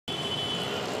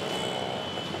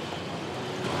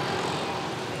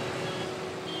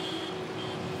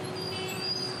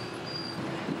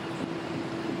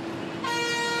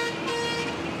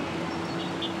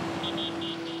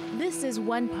is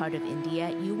one part of India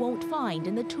you won't find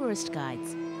in the tourist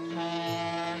guides.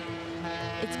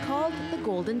 It's called the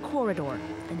Golden Corridor,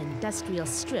 an industrial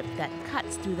strip that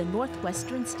cuts through the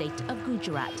northwestern state of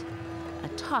Gujarat, a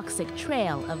toxic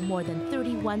trail of more than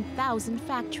 31,000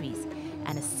 factories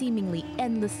and a seemingly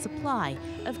endless supply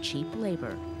of cheap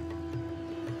labor.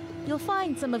 You'll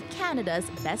find some of Canada's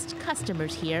best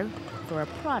customers here for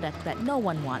a product that no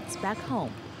one wants back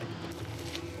home: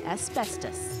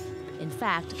 asbestos. In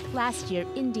fact, last year,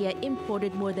 India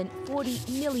imported more than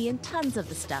 40 million tons of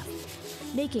the stuff,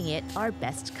 making it our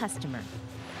best customer.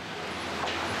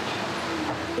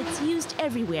 It's used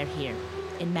everywhere here,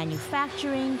 in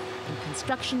manufacturing, in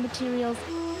construction materials.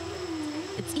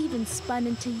 It's even spun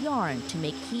into yarn to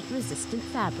make heat-resistant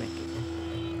fabric.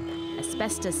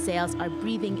 Asbestos sales are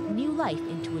breathing new life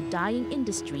into a dying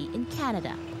industry in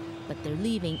Canada, but they're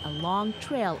leaving a long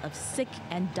trail of sick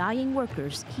and dying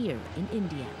workers here in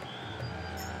India.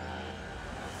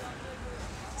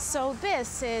 So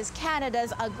this is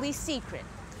Canada's ugly secret.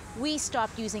 We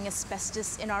stopped using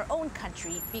asbestos in our own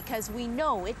country because we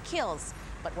know it kills,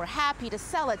 but we're happy to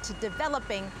sell it to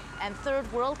developing and third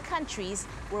world countries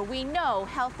where we know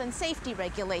health and safety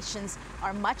regulations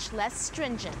are much less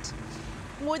stringent.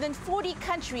 More than 40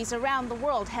 countries around the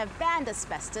world have banned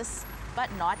asbestos, but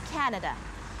not Canada.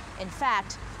 In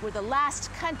fact, we're the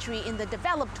last country in the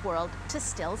developed world to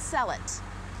still sell it.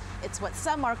 It's what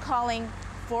some are calling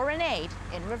foreign aid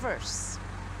in reverse.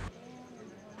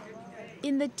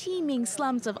 In the teeming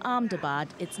slums of Ahmedabad,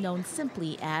 it's known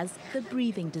simply as the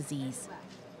breathing disease.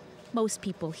 Most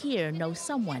people here know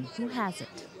someone who has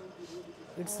it.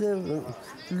 It's a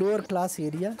lower class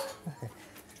area,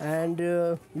 and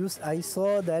I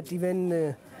saw that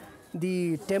even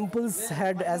the temples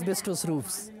had asbestos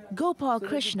roofs. Gopal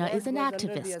Krishna is an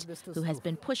activist who has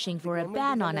been pushing for a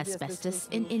ban on asbestos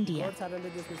in India.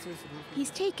 He's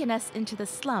taken us into the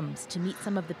slums to meet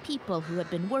some of the people who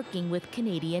have been working with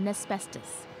Canadian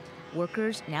asbestos.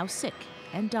 Workers now sick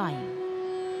and dying.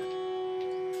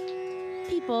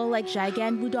 People like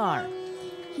Jaigan Budar.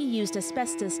 He used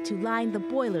asbestos to line the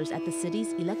boilers at the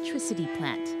city's electricity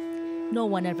plant. No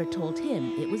one ever told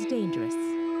him it was dangerous.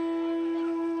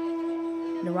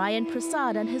 Narayan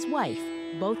Prasad and his wife,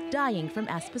 both dying from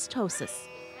asbestosis.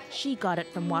 She got it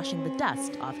from washing the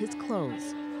dust off his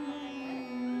clothes.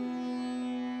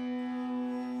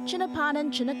 Chinnapanan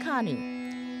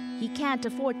Chinnakanu. He can't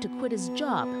afford to quit his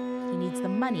job. He needs the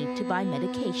money to buy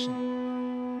medication.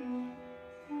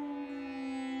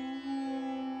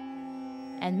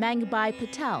 And Mangbai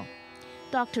Patel.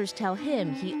 Doctors tell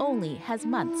him he only has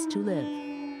months to live.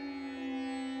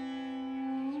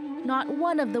 Not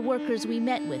one of the workers we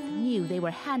met with knew they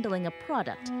were handling a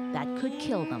product that could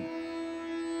kill them.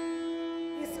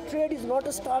 This trade is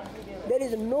not stopped. There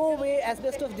is no way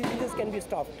asbestos diseases can be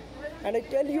stopped. And I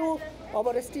tell you,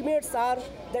 our estimates are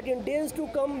that in days to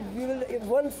come,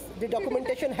 once the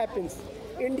documentation happens,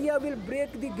 India will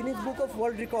break the Guinness Book of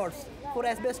World Records for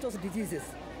asbestos diseases.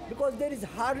 Because there is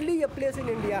hardly a place in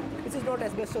India which is not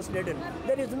asbestos-laden.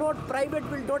 There is not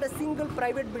a single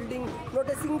private building, not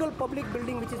a single public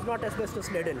building which is not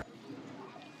asbestos-laden.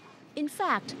 In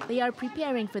fact, they are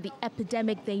preparing for the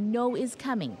epidemic they know is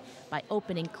coming by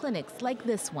opening clinics like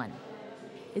this one.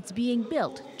 It's being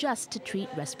built just to treat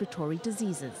respiratory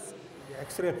diseases. The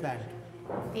X-ray plant.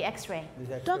 The X-ray.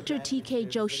 Dr. T.K.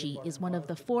 Joshi is one of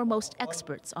the foremost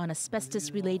experts on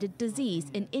asbestos-related disease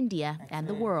in India and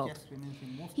the world.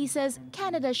 He says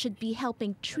Canada should be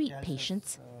helping treat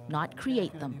patients, not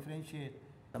create them.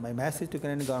 My message to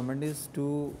Canadian government is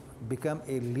to become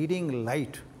a leading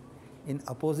light in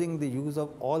opposing the use of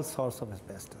all sorts of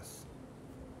asbestos.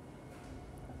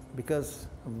 Because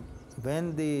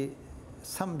when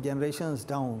some generations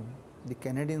down, the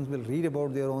Canadians will read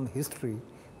about their own history,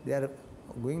 they are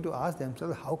going to ask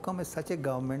themselves, how come such a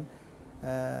government,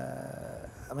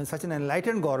 such an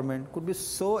enlightened government could be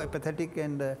so apathetic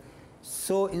and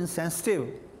so insensitive.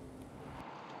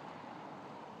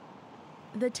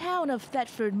 The town of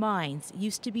Thetford Mines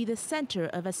used to be the center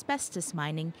of asbestos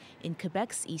mining in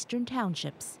Quebec's eastern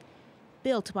townships.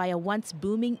 Built by a once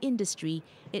booming industry,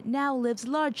 it now lives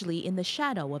largely in the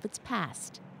shadow of its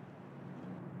past.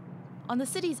 On the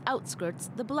city's outskirts,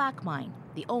 the Black Mine,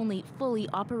 the only fully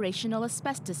operational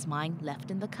asbestos mine left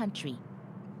in the country.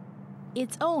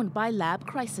 It's owned by Lab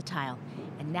Chrysotile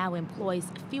and now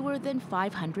employs fewer than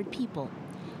 500 people,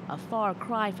 a far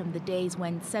cry from the days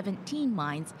when 17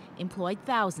 mines employed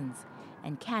thousands,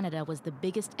 and Canada was the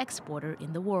biggest exporter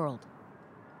in the world.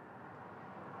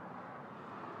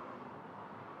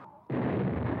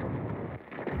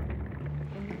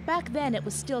 Back then, it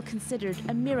was still considered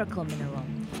a miracle mineral,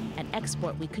 an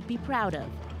export we could be proud of.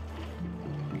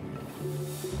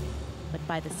 But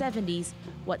by the 70s,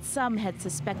 what some had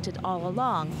suspected all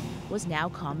along was now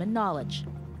common knowledge.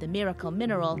 The miracle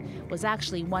mineral was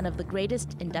actually one of the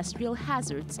greatest industrial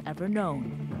hazards ever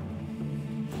known.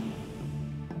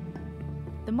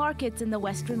 The markets in the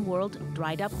Western world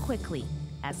dried up quickly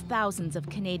as thousands of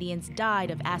Canadians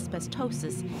died of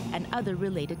asbestosis and other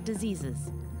related diseases.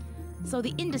 So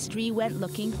the industry went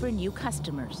looking for new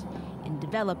customers in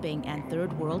developing and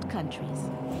third world countries.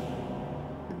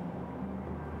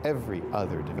 Every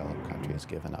other developed country has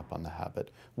given up on the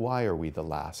habit. Why are we the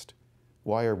last?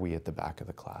 Why are we at the back of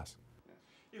the class?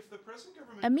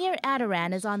 Amir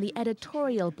Adaran is on the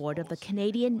editorial board of the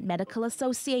Canadian Medical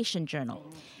Association Journal,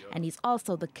 and he's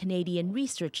also the Canadian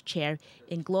Research Chair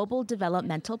in Global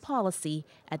Developmental Policy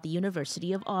at the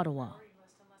University of Ottawa.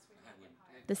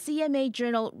 The CMA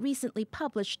Journal recently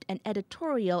published an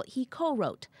editorial he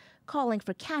co-wrote, calling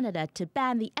for Canada to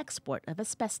ban the export of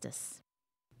asbestos.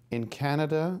 In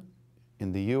Canada,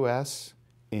 in the US,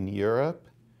 in Europe,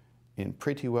 in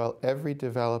pretty well every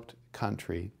developed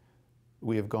country,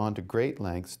 we have gone to great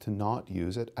lengths to not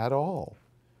use it at all,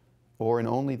 or in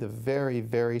only the very,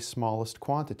 very smallest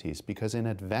quantities, because in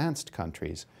advanced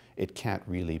countries, it can't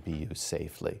really be used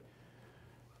safely.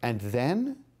 And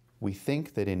then we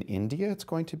think that in India it's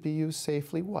going to be used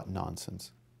safely? What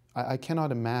nonsense. I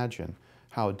cannot imagine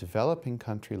how a developing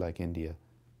country like India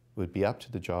would be up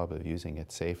to the job of using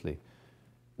it safely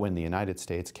when the United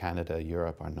States, Canada,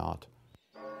 Europe are not.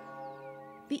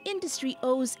 The industry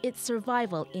owes its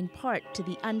survival in part to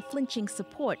the unflinching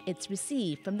support it's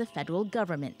received from the federal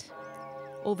government.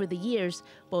 Over the years,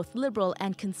 both Liberal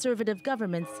and Conservative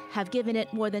governments have given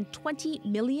it more than $20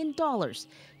 million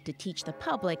to teach the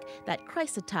public that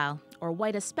chrysotile, or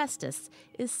white asbestos,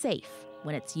 is safe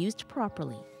when it's used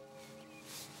properly.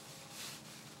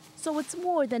 So it's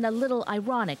more than a little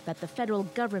ironic that the federal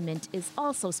government is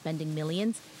also spending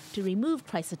millions to remove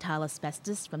chrysotile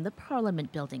asbestos from the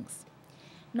Parliament buildings.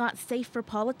 Not safe for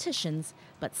politicians,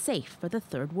 but safe for the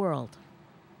third world.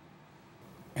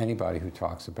 Anybody who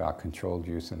talks about controlled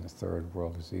use in the third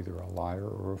world is either a liar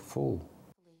or a fool.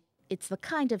 It's the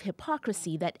kind of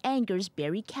hypocrisy that angers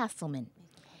Barry Castleman.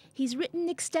 He's written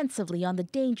extensively on the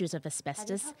dangers of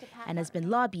asbestos and has been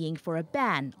lobbying for a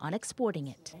ban on exporting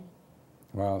it.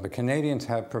 Well, the Canadians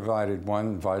have provided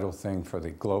one vital thing for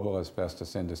the global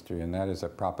asbestos industry, and that is a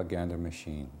propaganda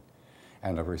machine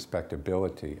and a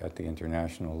respectability at the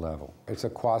international level. It's a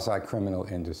quasi-criminal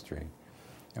industry.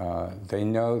 They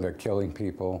know they're killing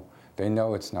people. They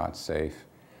know it's not safe.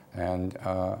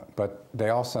 But they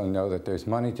also know that there's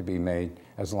money to be made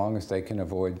as long as they can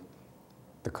avoid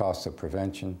the costs of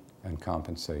prevention and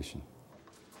compensation.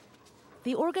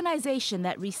 The organization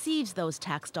that receives those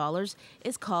tax dollars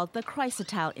is called the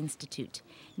Chrysotile Institute,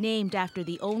 named after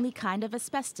the only kind of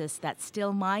asbestos that's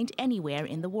still mined anywhere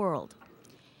in the world.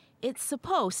 It's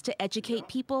supposed to educate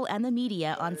people and the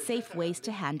media on safe ways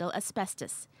to handle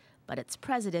asbestos. But its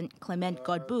president, Clement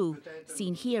Godbout,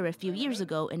 seen here a few years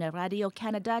ago in a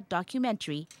Radio-Canada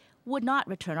documentary, would not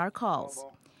return our calls.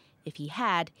 If he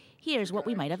had, here's what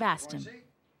we might have asked him.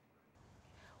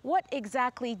 What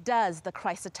exactly does the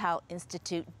Chrysotile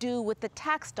Institute do with the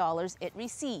tax dollars it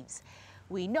receives?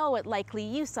 We know it likely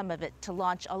used some of it to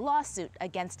launch a lawsuit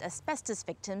against asbestos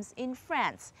victims in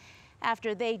France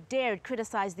after they dared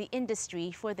criticize the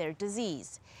industry for their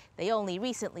disease. They only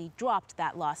recently dropped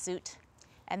that lawsuit.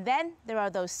 And then there are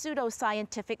those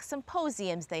pseudo-scientific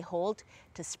symposiums they hold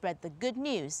to spread the good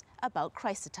news about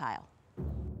chrysotile.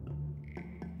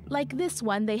 Like this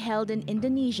one they held in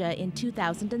Indonesia in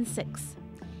 2006.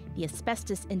 The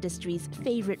asbestos industry's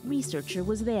favorite researcher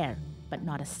was there, but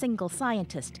not a single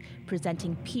scientist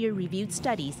presenting peer-reviewed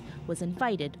studies was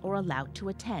invited or allowed to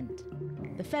attend.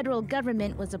 The federal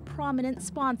government was a prominent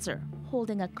sponsor,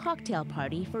 holding a cocktail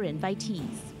party for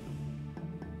invitees.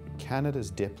 Canada's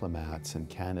diplomats and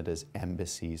Canada's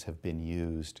embassies have been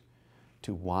used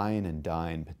to wine and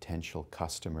dine potential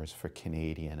customers for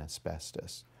Canadian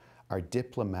asbestos. Our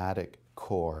diplomatic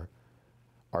corps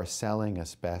are selling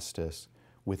asbestos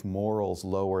with morals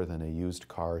lower than a used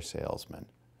car salesman.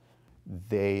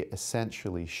 They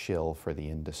essentially shill for the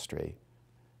industry.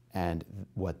 And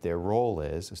what their role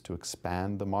is to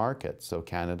expand the market so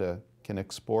Canada can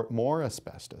export more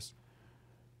asbestos.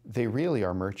 They really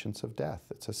are merchants of death.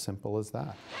 It's as simple as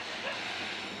that.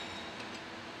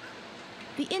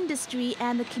 The industry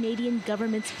and the Canadian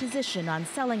government's position on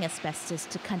selling asbestos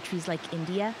to countries like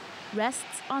India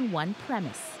rests on one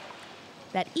premise: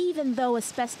 that even though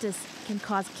asbestos can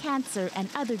cause cancer and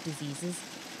other diseases,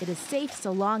 it is safe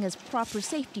so long as proper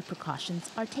safety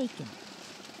precautions are taken.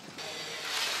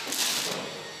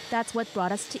 That's what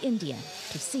brought us to India,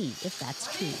 to see if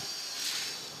that's true.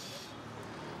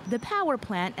 The power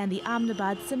plant and the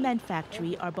Ahmedabad cement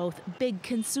factory are both big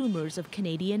consumers of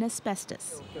Canadian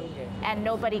asbestos. And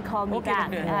nobody called me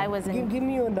back. I was in...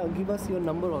 Give us your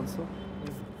number also.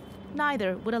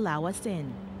 Neither would allow us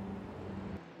in.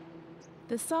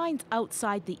 The signs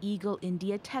outside the Eagle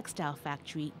India textile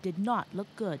factory did not look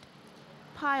good.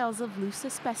 Piles of loose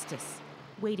asbestos,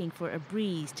 waiting for a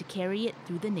breeze to carry it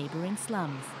through the neighboring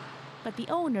slums. But the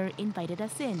owner invited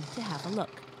us in to have a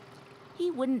look. He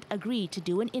wouldn't agree to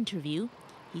do an interview.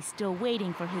 He's still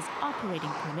waiting for his operating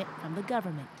permit from the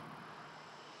government.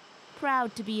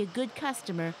 Proud to be a good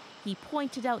customer, he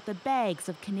pointed out the bags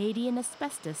of Canadian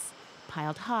asbestos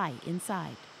piled high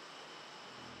inside.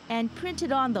 And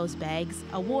printed on those bags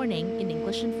a warning in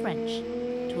English and French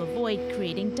to avoid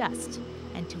creating dust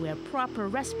and to wear proper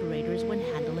respirators when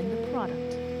handling the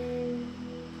product.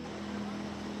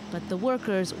 But the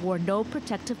workers wore no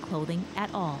protective clothing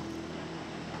at all.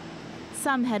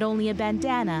 Some had only a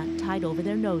bandana tied over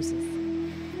their noses.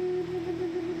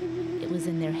 It was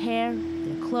in their hair,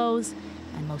 their clothes,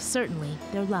 and most certainly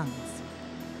their lungs.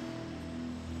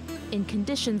 In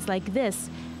conditions like this,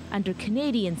 under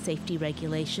Canadian safety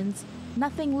regulations,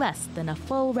 nothing less than a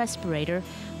full respirator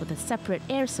with a separate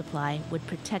air supply would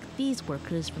protect these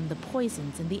workers from the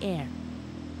poisons in the air.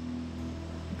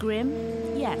 Grim?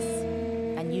 Yes.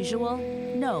 Unusual?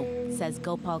 No, says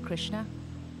Gopal Krishna.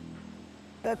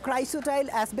 Chrysotile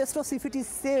asbestos, if it is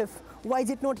safe, why is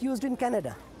it not used in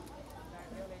Canada?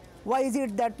 Why is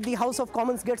it that the House of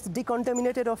Commons gets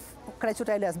decontaminated of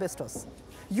chrysotile asbestos?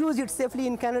 Use it safely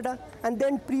in Canada and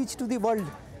then preach to the world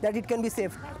that it can be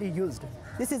safely used.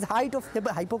 This is height of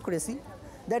hypocrisy,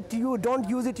 that you don't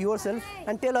use it yourself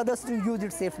and tell others to use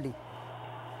it safely.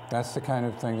 That's the kind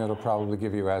of thing that'll probably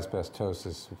give you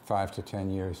asbestosis 5 to 10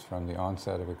 years from the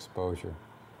onset of exposure.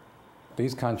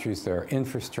 These countries, their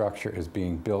infrastructure is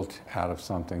being built out of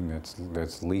something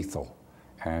that's lethal.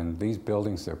 And these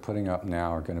buildings they're putting up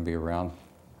now are going to be around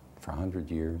for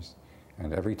 100 years.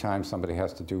 And every time somebody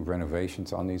has to do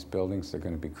renovations on these buildings, they're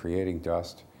going to be creating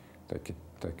dust that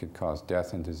could cause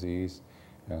death and disease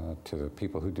to the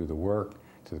people who do the work,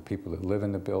 to the people that live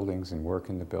in the buildings and work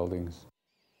in the buildings.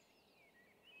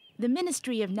 The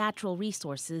Ministry of Natural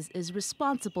Resources is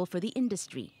responsible for the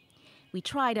industry. We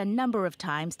tried a number of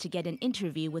times to get an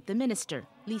interview with the minister,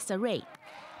 Lisa Ray,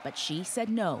 but she said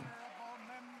no.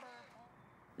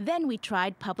 Then we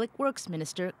tried Public Works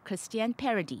Minister Christian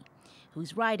Paradis,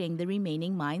 who's riding the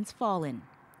remaining mines fall in.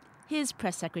 His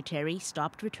press secretary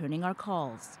stopped returning our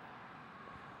calls.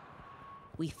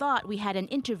 We thought we had an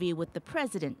interview with the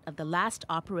president of the last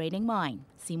operating mine,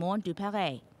 Simon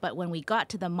Duparet, but when we got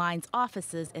to the mine's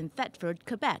offices in Thetford,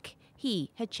 Quebec,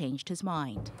 he had changed his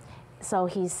mind. So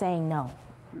he's saying no.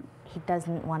 He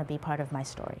doesn't want to be part of my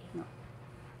story. No.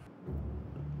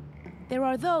 There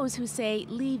are those who say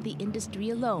leave the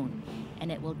industry alone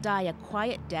and it will die a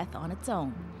quiet death on its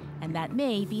own, and that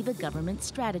may be the government's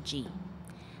strategy.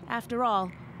 After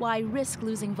all, why risk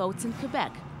losing votes in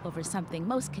Quebec over something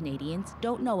most Canadians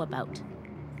don't know about?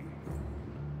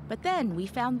 But then we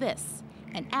found this,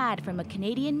 an ad from a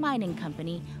Canadian mining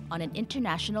company on an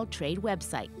international trade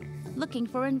website, looking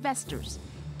for investors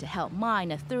to help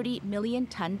mine a 30 million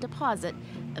ton deposit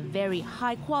of very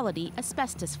high quality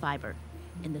asbestos fiber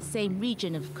in the same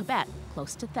region of Quebec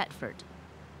close to Thetford.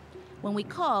 When we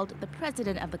called, the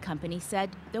president of the company said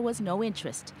there was no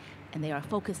interest and they are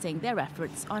focusing their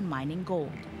efforts on mining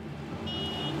gold.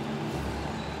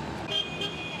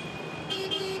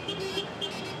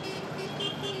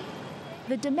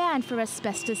 The demand for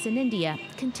asbestos in India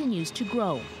continues to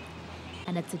grow,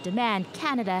 and it's a demand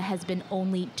Canada has been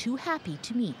only too happy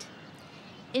to meet.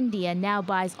 India now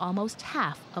buys almost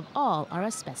half of all our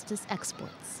asbestos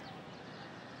exports.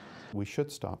 We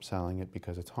should stop selling it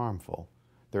because it's harmful.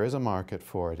 There is a market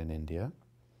for it in India,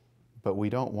 but we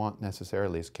don't want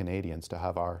necessarily as Canadians to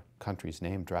have our country's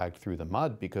name dragged through the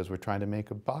mud because we're trying to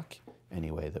make a buck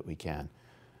any way that we can.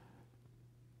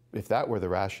 If that were the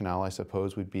rationale, I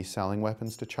suppose we'd be selling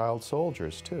weapons to child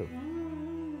soldiers too.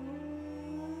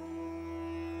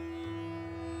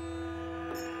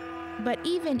 But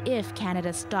even if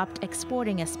Canada stopped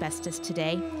exporting asbestos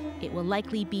today, it will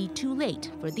likely be too late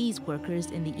for these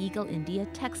workers in the Eagle India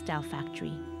textile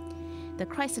factory. The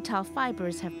chrysotile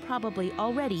fibers have probably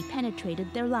already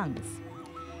penetrated their lungs.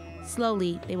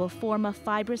 Slowly, they will form a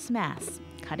fibrous mass,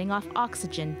 cutting off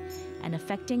oxygen and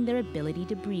affecting their ability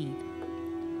to breathe.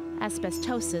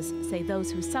 Asbestosis, say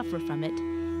those who suffer from it,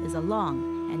 is a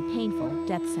long and painful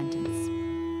death sentence.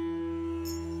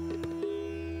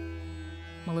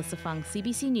 Melissa Fung,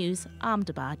 CBC News,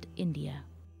 Ahmedabad, India.